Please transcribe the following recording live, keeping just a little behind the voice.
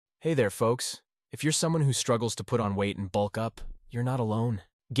Hey there, folks. If you're someone who struggles to put on weight and bulk up, you're not alone.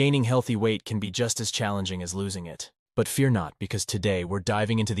 Gaining healthy weight can be just as challenging as losing it. But fear not, because today we're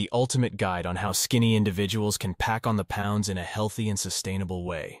diving into the ultimate guide on how skinny individuals can pack on the pounds in a healthy and sustainable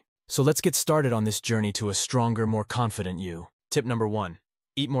way. So let's get started on this journey to a stronger, more confident you. Tip number 1.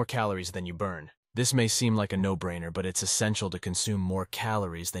 Eat more calories than you burn. This may seem like a no-brainer, but it's essential to consume more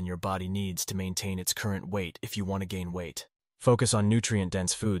calories than your body needs to maintain its current weight if you want to gain weight. Focus on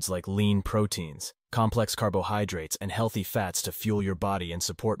nutrient-dense foods like lean proteins, complex carbohydrates, and healthy fats to fuel your body and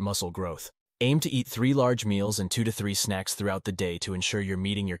support muscle growth. Aim to eat 3 large meals and 2 to 3 snacks throughout the day to ensure you're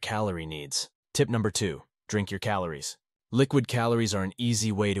meeting your calorie needs. Tip number 2. Drink your calories. Liquid calories are an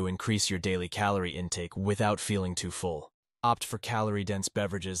easy way to increase your daily calorie intake without feeling too full. Opt for calorie-dense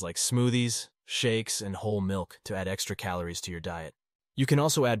beverages like smoothies, shakes, and whole milk to add extra calories to your diet. You can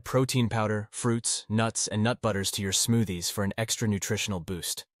also add protein powder, fruits, nuts, and nut butters to your smoothies for an extra nutritional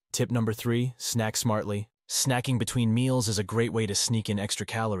boost. Tip number 3. Snack smartly. Snacking between meals is a great way to sneak in extra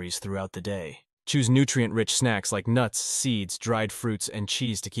calories throughout the day. Choose nutrient-rich snacks like nuts, seeds, dried fruits, and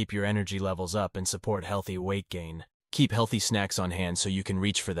cheese to keep your energy levels up and support healthy weight gain. Keep healthy snacks on hand so you can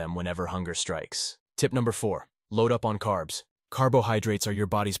reach for them whenever hunger strikes. Tip number 4. Load up on carbs. Carbohydrates are your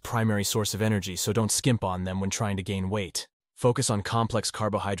body's primary source of energy, so don't skimp on them when trying to gain weight. Focus on complex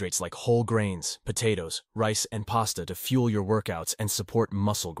carbohydrates like whole grains, potatoes, rice, and pasta to fuel your workouts and support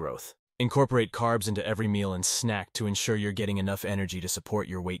muscle growth. Incorporate carbs into every meal and snack to ensure you're getting enough energy to support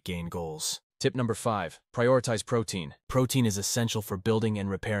your weight gain goals. Tip number 5. Prioritize protein. Protein is essential for building and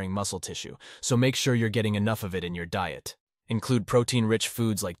repairing muscle tissue, so make sure you're getting enough of it in your diet. Include protein-rich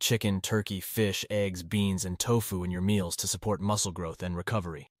foods like chicken, turkey, fish, eggs, beans, and tofu in your meals to support muscle growth and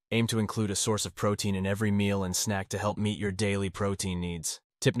recovery. Aim to include a source of protein in every meal and snack to help meet your daily protein needs.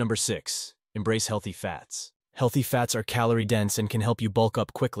 Tip number 6. Embrace healthy fats. Healthy fats are calorie-dense and can help you bulk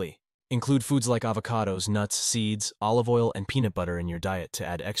up quickly. Include foods like avocados, nuts, seeds, olive oil, and peanut butter in your diet to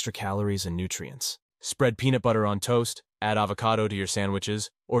add extra calories and nutrients. Spread peanut butter on toast, add avocado to your sandwiches,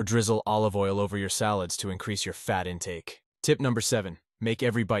 or drizzle olive oil over your salads to increase your fat intake. Tip number 7. Make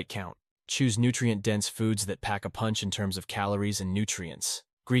every bite count. Choose nutrient-dense foods that pack a punch in terms of calories and nutrients.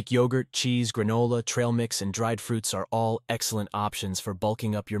 Greek yogurt, cheese, granola, trail mix, and dried fruits are all excellent options for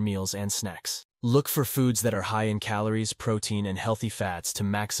bulking up your meals and snacks. Look for foods that are high in calories, protein, and healthy fats to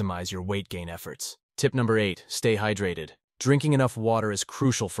maximize your weight gain efforts. Tip number 8. Stay hydrated. Drinking enough water is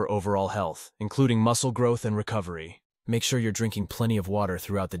crucial for overall health, including muscle growth and recovery. Make sure you're drinking plenty of water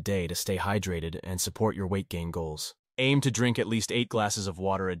throughout the day to stay hydrated and support your weight gain goals. Aim to drink at least 8 glasses of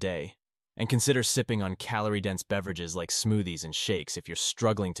water a day. And consider sipping on calorie-dense beverages like smoothies and shakes if you're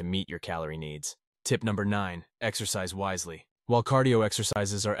struggling to meet your calorie needs. Tip number 9. Exercise wisely. While cardio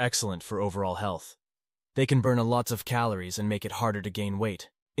exercises are excellent for overall health, they can burn lots of calories and make it harder to gain weight.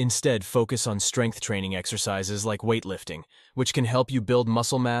 Instead, focus on strength training exercises like weightlifting, which can help you build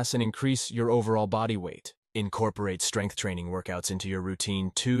muscle mass and increase your overall body weight. Incorporate strength training workouts into your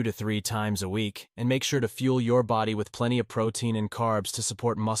routine 2 to 3 times a week, and make sure to fuel your body with plenty of protein and carbs to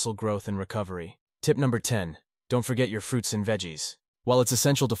support muscle growth and recovery. Tip number 10. Don't forget your fruits and veggies. While it's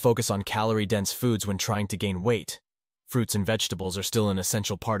essential to focus on calorie-dense foods when trying to gain weight, fruits and vegetables are still an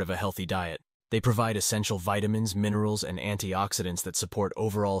essential part of a healthy diet. They provide essential vitamins, minerals, and antioxidants that support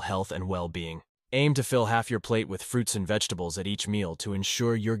overall health and well-being. Aim to fill half your plate with fruits and vegetables at each meal to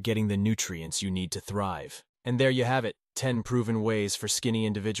ensure you're getting the nutrients you need to thrive. And there you have it, 10 proven ways for skinny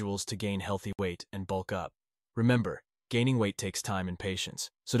individuals to gain healthy weight and bulk up. Remember, gaining weight takes time and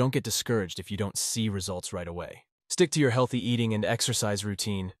patience, so don't get discouraged if you don't see results right away. Stick to your healthy eating and exercise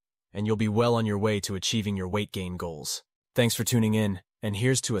routine, and you'll be well on your way to achieving your weight gain goals. Thanks for tuning in, and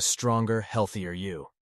here's to a stronger, healthier you.